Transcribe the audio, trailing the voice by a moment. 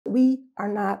we are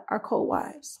not our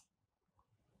co-wives.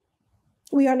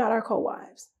 We are not our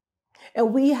co-wives.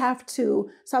 And we have to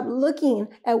stop looking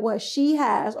at what she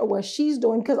has or what she's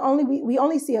doing, because we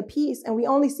only see a piece and we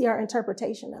only see our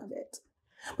interpretation of it.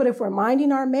 But if we're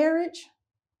minding our marriage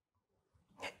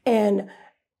and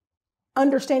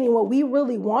understanding what we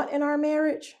really want in our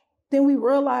marriage, then we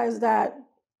realize that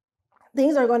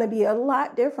things are going to be a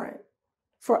lot different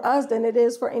for us than it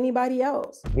is for anybody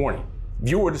else. Warning,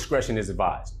 viewer discretion is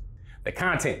advised. The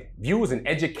content, views, and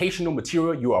educational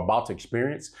material you are about to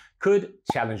experience could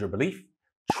challenge your belief,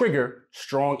 trigger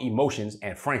strong emotions,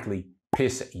 and frankly,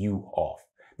 piss you off.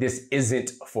 This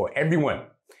isn't for everyone.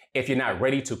 If you're not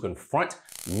ready to confront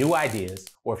new ideas,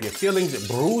 or if your feelings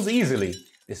bruise easily,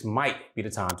 this might be the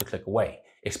time to click away.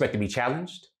 Expect to be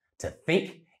challenged, to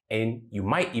think, and you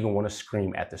might even want to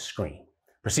scream at the screen.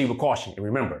 Proceed with caution, and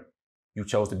remember, you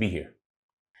chose to be here.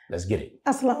 Let's get it.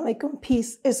 Assalamu alaikum.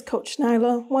 Peace. It's Coach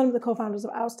Nyla, one of the co-founders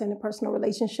of Outstanding Personal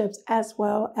Relationships, as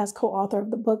well as co-author of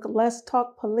the book, Let's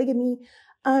Talk Polygamy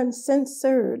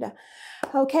Uncensored.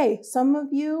 Okay, some of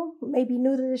you may be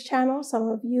new to this channel. Some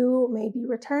of you may be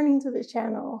returning to this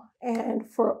channel. And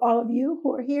for all of you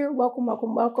who are here, welcome,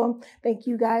 welcome, welcome. Thank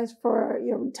you guys for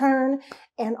your return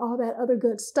and all that other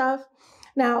good stuff.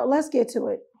 Now, let's get to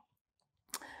it.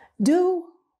 Do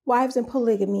wives in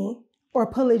polygamy, or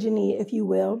polygyny, if you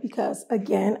will, because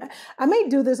again, I may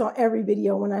do this on every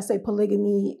video when I say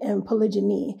polygamy and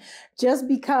polygyny, just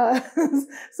because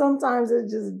sometimes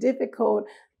it's just difficult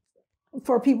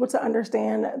for people to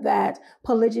understand that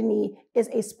polygyny is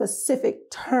a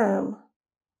specific term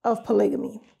of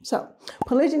polygamy. So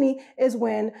polygyny is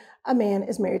when a man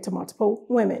is married to multiple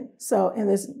women. So in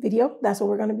this video, that's what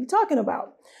we're going to be talking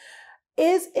about.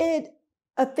 Is it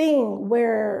a thing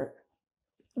where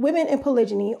women in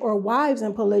polygyny, or wives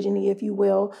in polygyny, if you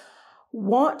will,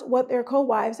 want what their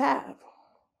co-wives have?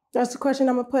 That's the question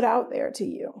I'm going to put out there to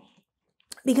you.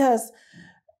 Because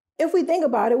if we think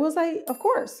about it, we'll say, of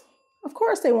course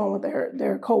they want what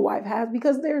their co-wife has,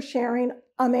 because they're sharing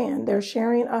a man, they're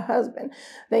sharing a husband.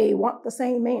 They want the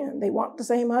same man, they want the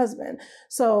same husband.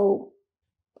 So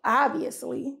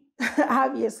obviously,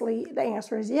 the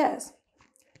answer is yes.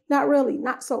 Not really,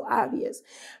 not so obvious.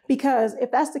 Because if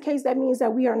that's the case, that means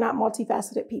that we are not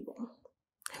multifaceted people.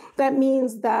 That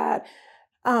means that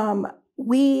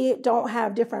we don't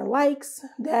have different likes,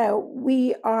 that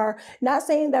we are not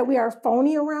saying that we are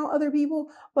phony around other people,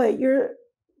 but you're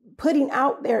putting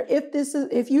out there,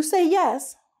 if you say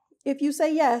yes,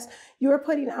 you're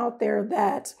putting out there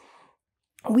that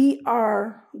we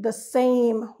are the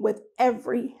same with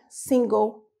every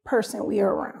single person we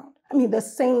are around. I mean, the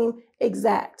same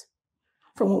exact,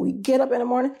 from when we get up in the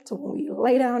morning to when we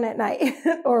lay down at night,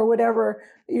 or whatever,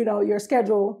 your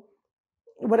schedule,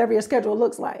 whatever your schedule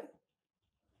looks like.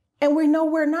 And we know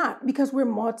we're not, because we're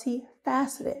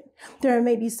multifaceted. There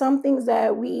may be some things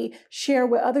that we share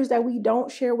with others that we don't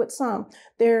share with some.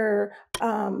 There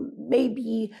may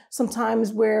be some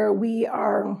times where we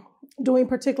are doing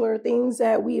particular things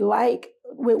that we like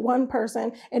with one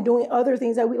person and doing other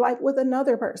things that we like with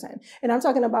another person. And I'm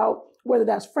talking about whether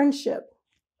that's friendships,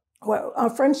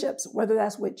 whether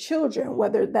that's with children,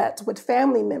 whether that's with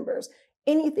family members,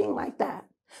 anything like that.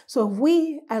 So if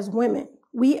we as women,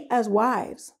 we as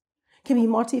wives can be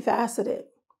multifaceted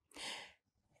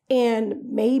and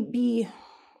maybe,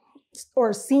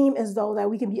 or seem as though that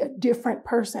we can be a different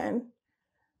person,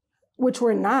 which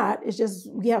we're not. It's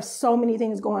just, we have so many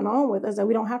things going on with us that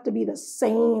we don't have to be the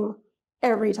same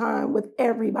every time with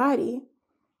everybody.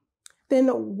 Then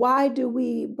why do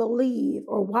we believe,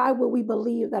 or why would we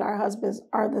believe that our husbands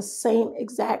are the same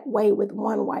exact way with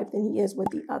one wife than he is with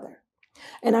the other?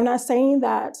 And I'm not saying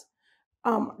that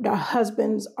the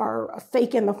husbands are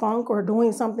faking the funk or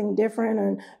doing something different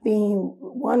and being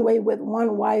one way with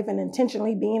one wife and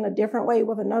intentionally being a different way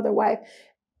with another wife.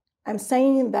 I'm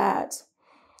saying that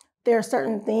there are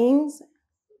certain things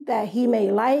that he may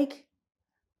like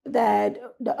that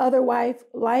the other wife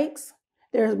likes.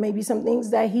 There's maybe some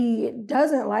things that he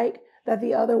doesn't like that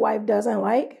the other wife doesn't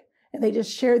like, and they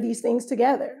just share these things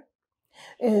together.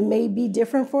 And it may be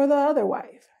different for the other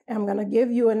wife. And I'm going to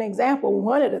give you an example.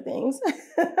 One of the things,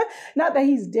 not that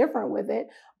he's different with it,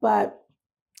 but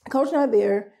Coach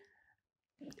Nazir,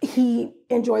 he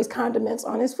enjoys condiments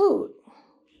on his food.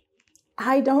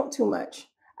 I don't too much.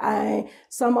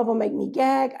 Some of them make me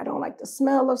gag. I don't like the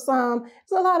smell of some.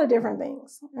 It's a lot of different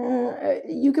things.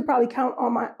 You could probably count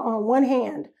on one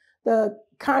hand the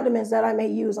condiments that I may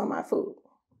use on my food.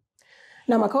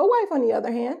 Now, my co-wife, on the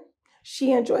other hand,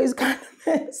 she enjoys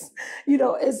condiments,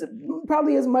 as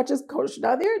probably as much as Coach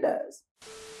Nazir does.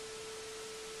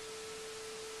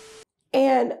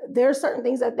 And there are certain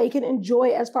things that they can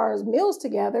enjoy as far as meals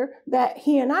together that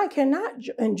he and I cannot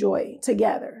enjoy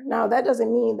together. Now, that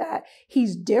doesn't mean that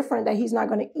he's different, that he's not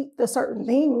going to eat the certain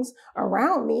things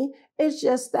around me. It's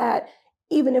just that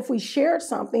even if we shared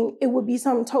something, it would be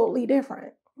something totally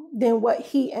different than what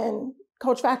he and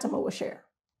Coach Fatimah would share.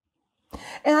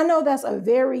 And I know that's a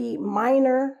very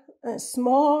minor and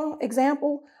small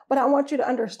example, but I want you to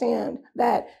understand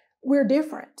that we're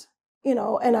different, and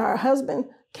our husband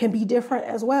can be different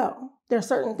as well. There are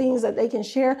certain things that they can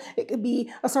share. It could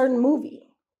be a certain movie.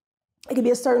 It could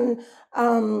be a certain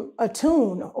a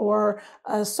tune or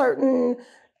a certain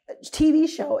TV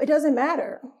show. It doesn't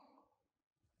matter.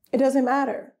 It doesn't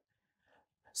matter.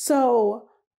 So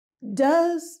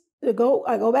I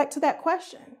go back to that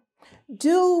question.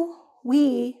 Do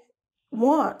we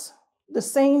want the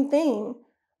same thing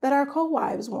that our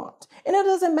co-wives want? And it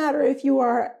doesn't matter if you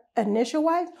are an initial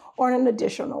wife or an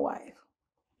additional wife.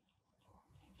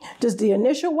 Does the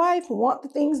initial wife want the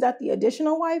things that the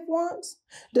additional wife wants?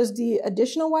 Does the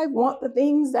additional wife want the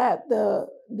things that the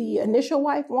initial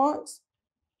wife wants?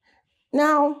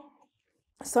 Now,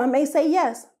 some may say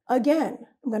yes. Again,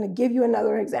 I'm going to give you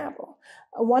another example.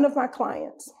 One of my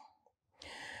clients,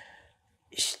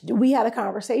 we had a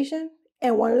conversation,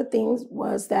 and one of the things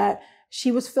was that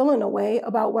she was feeling a way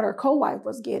about what her co-wife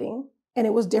was getting, and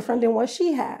it was different than what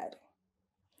she had.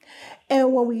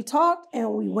 And when we talked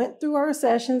and we went through our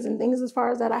sessions and things as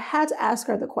far as that, I had to ask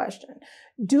her the question,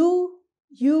 do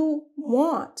you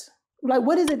want,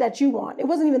 what is it that you want? It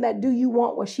wasn't even that, do you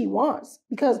want what she wants?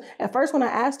 Because at first when I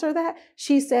asked her that,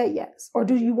 she said yes. Or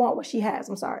do you want what she has?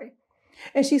 I'm sorry.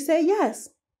 And she said yes.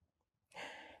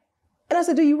 And I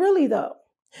said, do you really though?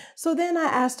 So then I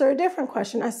asked her a different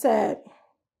question. I said,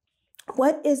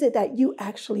 what is it that you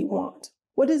actually want?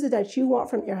 What is it that you want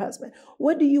from your husband?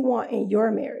 What do you want in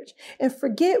your marriage? And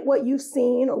forget what you've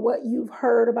seen or what you've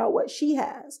heard about what she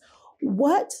has.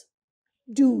 What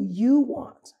do you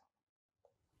want?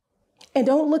 And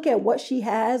don't look at what she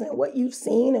has and what you've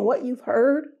seen and what you've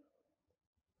heard.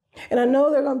 And I know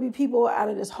there are going to be people out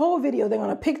of this whole video, they're going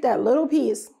to pick that little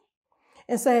piece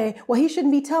and say, well, he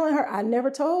shouldn't be telling her. I never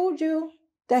told you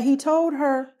that he told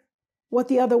her what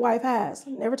the other wife has.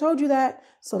 I never told you that.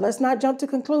 So let's not jump to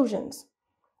conclusions.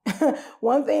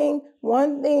 One thing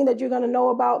that you're going to know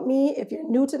about me if you're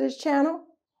new to this channel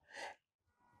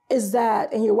is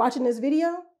that, and you're watching this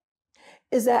video,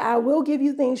 is that I will give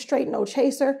you things straight, no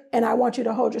chaser, and I want you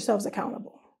to hold yourselves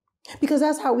accountable. Because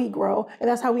that's how we grow and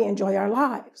that's how we enjoy our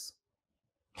lives.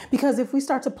 Because if we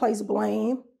start to place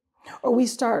blame or we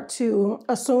start to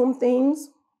assume things,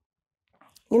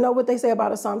 you know what they say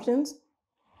about assumptions?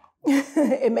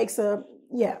 It makes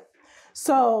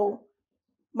So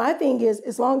my thing is,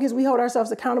 as long as we hold ourselves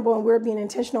accountable and we're being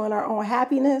intentional in our own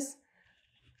happiness,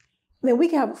 then we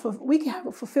can have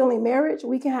a fulfilling marriage.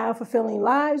 We can have fulfilling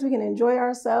lives. We can enjoy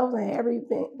ourselves, and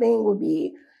everything will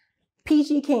be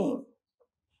peachy keen.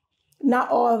 Not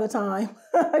all the time,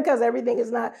 because everything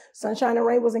is not sunshine and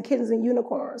rainbows and kittens and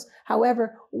unicorns.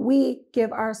 However, we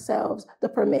give ourselves the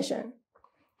permission.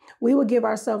 We will give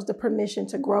ourselves the permission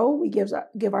to grow. We give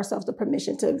ourselves the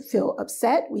permission to feel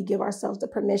upset. We give ourselves the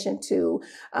permission to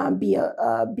be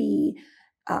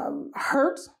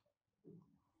hurt.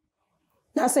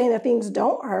 Not saying that things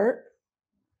don't hurt,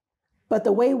 but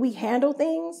the way we handle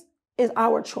things is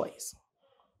our choice.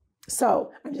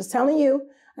 So I'm just telling you,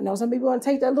 I know some people want to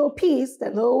take that little piece,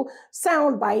 that little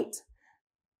sound bite,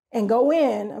 and go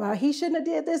in about he shouldn't have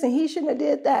did this and he shouldn't have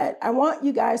did that. I want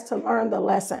you guys to learn the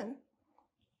lesson.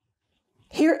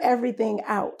 Hear everything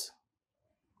out.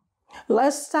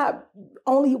 Let's stop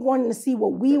only wanting to see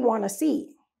what we want to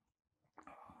see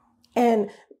and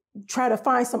try to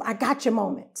find some I gotcha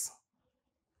moments.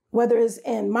 Whether it's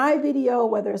in my video,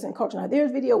 whether it's in Coach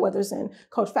Nazir's video, whether it's in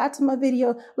Coach Fatimah's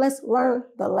video, let's learn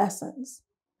the lessons.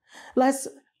 Let's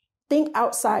think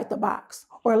outside the box,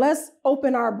 or let's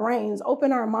open our brains,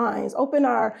 open our minds, open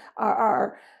our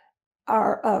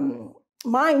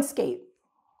mindscape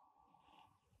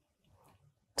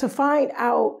to find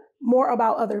out more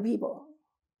about other people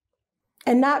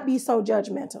and not be so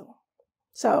judgmental.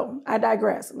 So I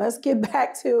digress. Let's get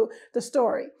back to the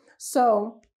story.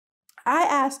 So I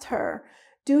asked her,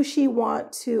 do she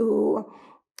want to,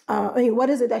 what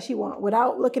is it that she wants?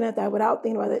 Without looking at that, without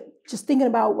thinking about it, just thinking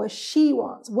about what she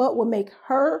wants, what will make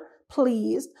her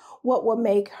pleased, what will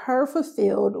make her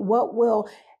fulfilled, what will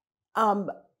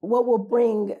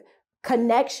bring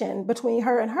connection between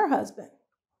her and her husband.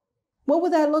 What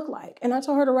would that look like? And I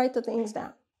told her to write the things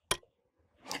down.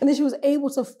 And then she was able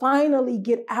to finally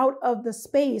get out of the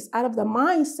space, out of the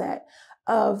mindset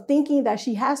of thinking that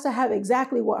she has to have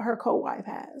exactly what her co-wife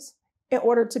has. in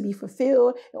order to be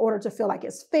fulfilled, in order to feel like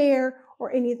it's fair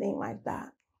or anything like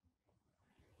that.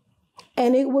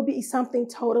 And it will be something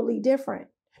totally different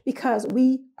because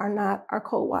we are not our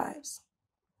co-wives.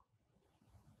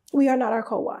 We are not our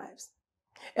co-wives.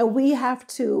 And we have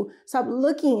to stop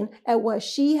looking at what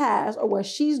she has or what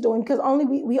she's doing because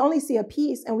we only see a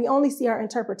piece and we only see our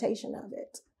interpretation of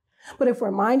it. But if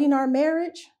we're minding our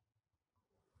marriage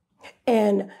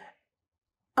and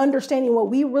understanding what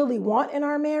we really want in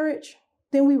our marriage,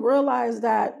 then we realize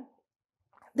that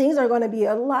things are going to be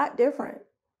a lot different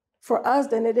for us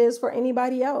than it is for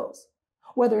anybody else.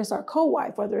 Whether it's our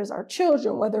co-wife, whether it's our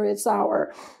children, whether it's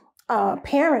our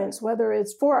parents, whether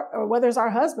it's our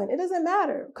husband, it doesn't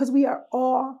matter because we are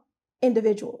all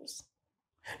individuals.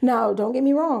 Now, don't get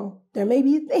me wrong. There may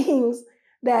be things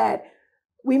that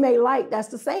we may like that's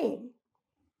the same.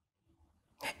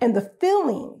 And the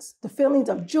feelings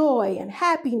of joy and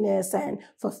happiness and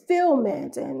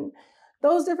fulfillment and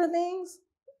those different things,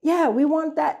 yeah, we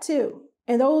want that too.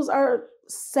 And those are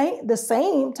the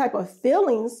same type of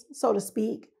feelings, so to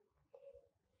speak,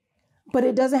 but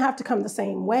it doesn't have to come the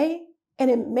same way. And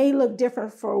it may look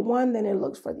different for one than it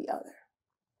looks for the other.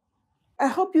 I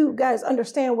hope you guys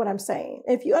understand what I'm saying.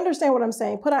 If you understand what I'm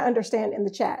saying, put I understand in the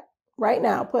chat right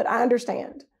now. Put I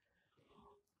understand.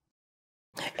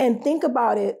 And think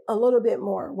about it a little bit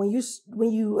more. When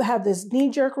you have this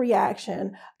knee-jerk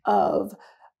reaction of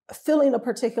feeling a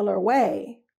particular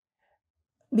way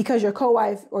because your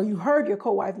co-wife or you heard your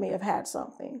co-wife may have had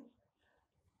something.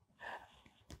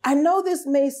 I know this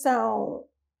may sound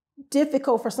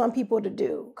difficult for some people to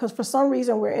do because for some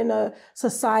reason we're in a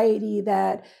society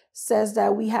that says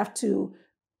that we have to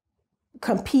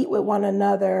compete with one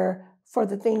another for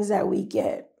the things that we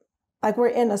get. Like we're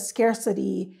in a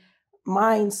scarcity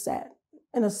mindset,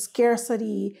 in a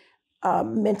scarcity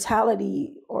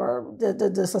mentality, or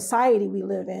the society we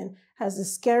live in has a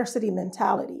scarcity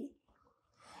mentality.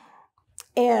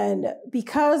 And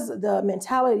because the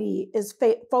mentality is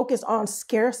focused on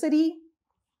scarcity,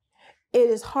 it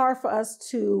is hard for us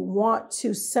to want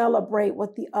to celebrate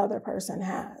what the other person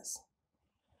has.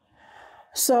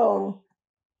 So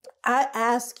I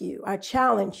ask you, I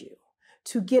challenge you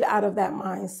to get out of that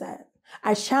mindset.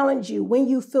 I challenge you when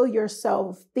you feel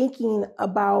yourself thinking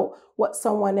about what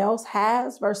someone else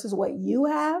has versus what you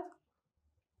have,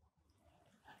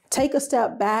 take a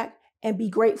step back and be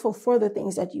grateful for the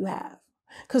things that you have.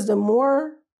 Because the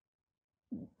more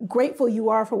grateful you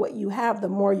are for what you have, the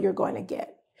more you're going to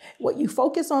get. What you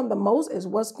focus on the most is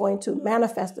what's going to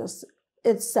manifest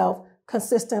itself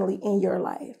consistently in your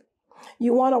life.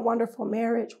 You want a wonderful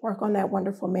marriage, work on that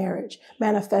wonderful marriage.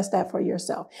 Manifest that for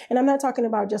yourself. And I'm not talking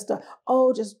about just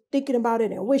thinking about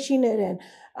it and wishing it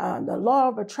and the law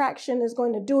of attraction is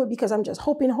going to do it because I'm just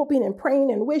hoping and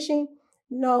praying and wishing.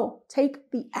 No,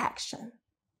 take the action.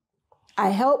 I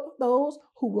help those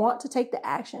who want to take the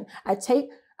action.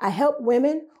 I help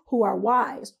women who are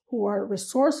wise, who are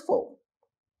resourceful,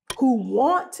 who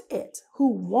want it, who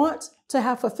want to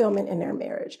have fulfillment in their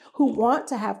marriage, who want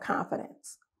to have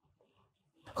confidence,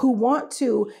 who want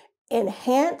to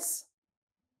enhance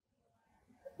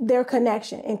their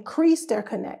connection, increase their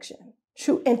connection,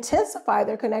 to intensify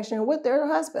their connection with their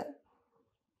husband,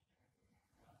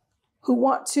 who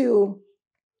want to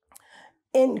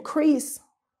increase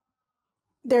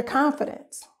their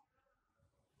confidence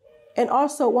and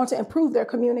also want to improve their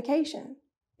communication,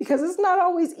 because it's not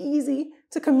always easy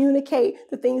to communicate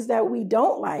the things that we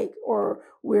don't like or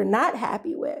we're not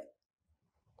happy with.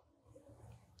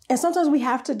 And sometimes we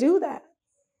have to do that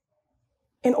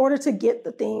in order to get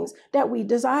the things that we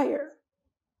desire.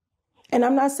 And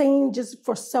I'm not saying just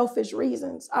for selfish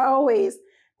reasons. I always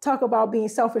talk about being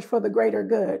selfish for the greater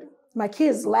good. My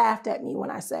kids laughed at me when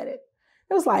I said it.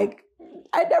 It was like,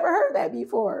 I'd never heard that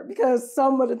before, because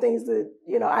some of the things that,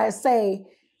 I say,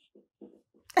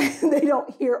 they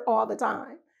don't hear all the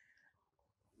time.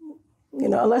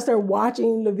 Unless they're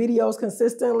watching the videos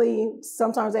consistently,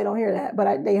 sometimes they don't hear that.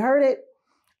 But they heard it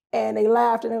and they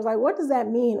laughed and it was like, what does that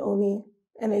mean, Umi?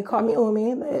 And they call me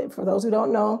Umi. For those who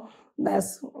don't know,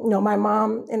 that's my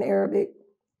mom in Arabic.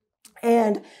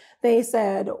 And they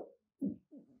said,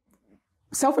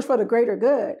 selfish for the greater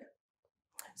good.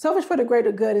 Selfish for the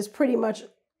greater good is pretty much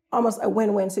almost a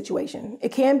win-win situation.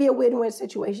 It can be a win-win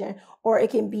situation, or it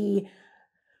can be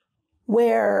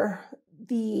where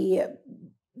the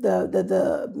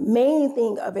main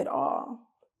thing of it all,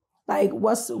 like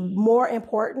what's more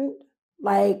important,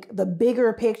 like the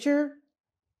bigger picture,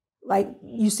 like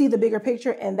you see the bigger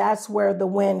picture and that's where the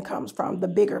win comes from, the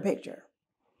bigger picture.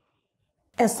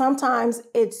 And sometimes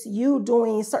it's you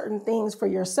doing certain things for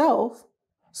yourself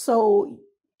so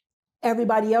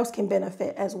everybody else can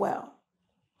benefit as well.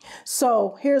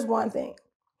 So here's one thing.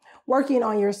 Working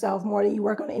on yourself more than you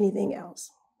work on anything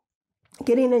else.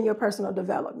 Getting in your personal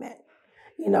development.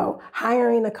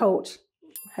 Hiring a coach.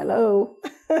 Hello.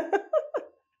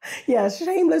 Yeah,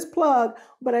 shameless plug,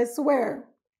 but I swear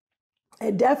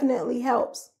it definitely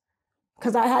helps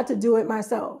because I had to do it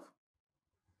myself.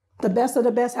 The best of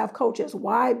the best have coaches.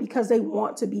 Why? Because they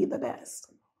want to be the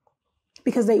best.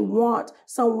 Because they want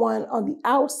someone on the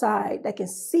outside that can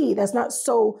see, that's not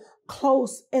so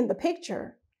close in the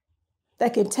picture,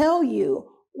 that can tell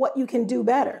you what you can do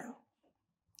better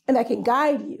and that can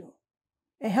guide you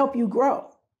and help you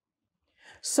grow.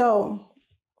 So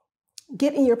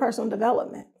get in your personal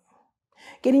development.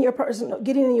 Getting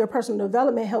in your personal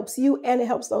development helps you and it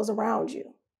helps those around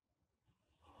you.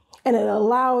 And it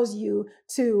allows you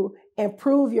to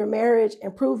improve your marriage,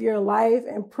 improve your life,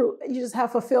 you just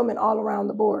have fulfillment all around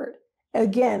the board.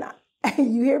 Again,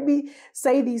 you hear me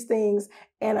say these things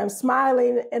and I'm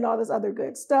smiling and all this other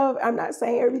good stuff. I'm not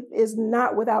saying everything is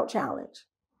not without challenge.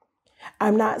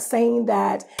 I'm not saying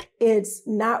that it's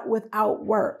not without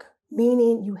work,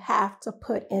 meaning you have to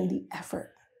put in the effort.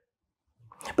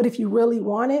 But if you really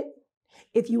want it,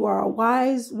 if you are a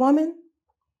wise woman,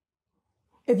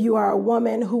 if you are a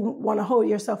woman who want to hold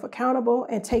yourself accountable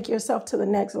and take yourself to the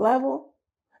next level,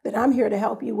 then I'm here to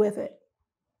help you with it.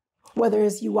 Whether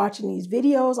it's you watching these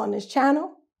videos on this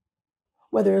channel,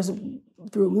 whether it's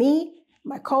through me,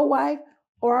 my co-wife,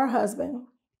 or our husband,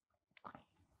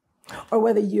 or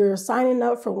whether you're signing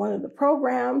up for one of the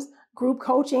programs, group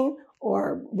coaching,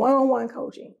 or one-on-one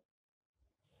coaching,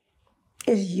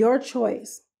 it's your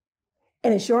choice.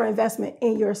 And it's your investment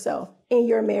in yourself, in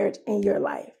your marriage, in your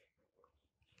life.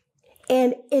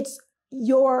 And it's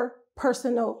your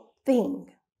personal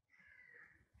thing.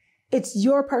 It's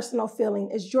your personal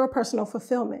feeling. It's your personal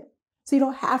fulfillment. So you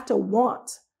don't have to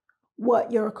want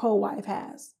what your co-wife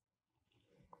has.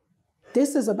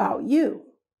 This is about you.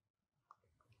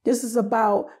 This is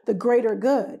about the greater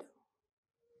good.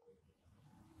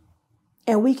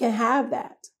 And we can have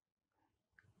that.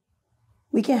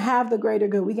 We can have the greater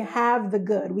good. We can have the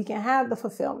good. We can have the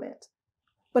fulfillment.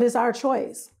 But it's our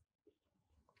choice.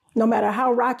 No matter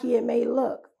how rocky it may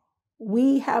look,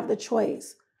 we have the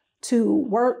choice to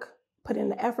work, put in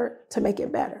the effort to make it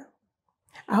better.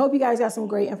 I hope you guys got some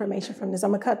great information from this.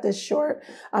 I'm going to cut this short.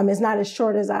 It's not as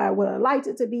short as I would have liked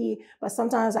it to be, but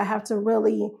sometimes I have to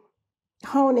really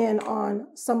hone in on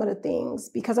some of the things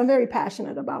because I'm very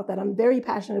passionate about that. I'm very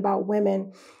passionate about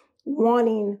women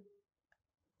wanting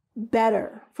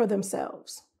better for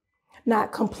themselves,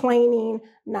 not complaining,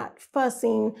 not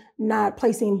fussing, not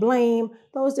placing blame,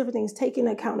 those different things, taking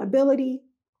accountability,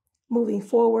 moving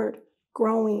forward,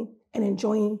 growing, and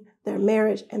enjoying their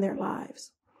marriage and their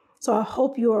lives. So I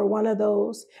hope you are one of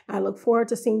those. I look forward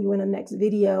to seeing you in the next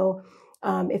video.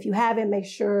 If you haven't, make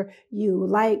sure you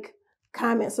like,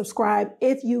 comment, subscribe.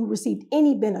 If you received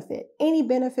any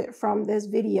benefit from this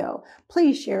video,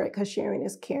 please share it because sharing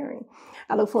is caring.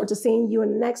 I look forward to seeing you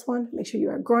in the next one. Make sure you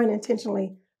are growing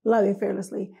intentionally, loving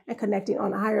fearlessly, and connecting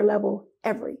on a higher level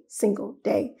every single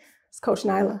day. It's Coach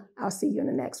Nyla. I'll see you in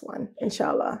the next one.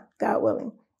 Inshallah, God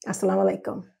willing. Assalamu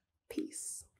alaikum.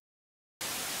 Peace.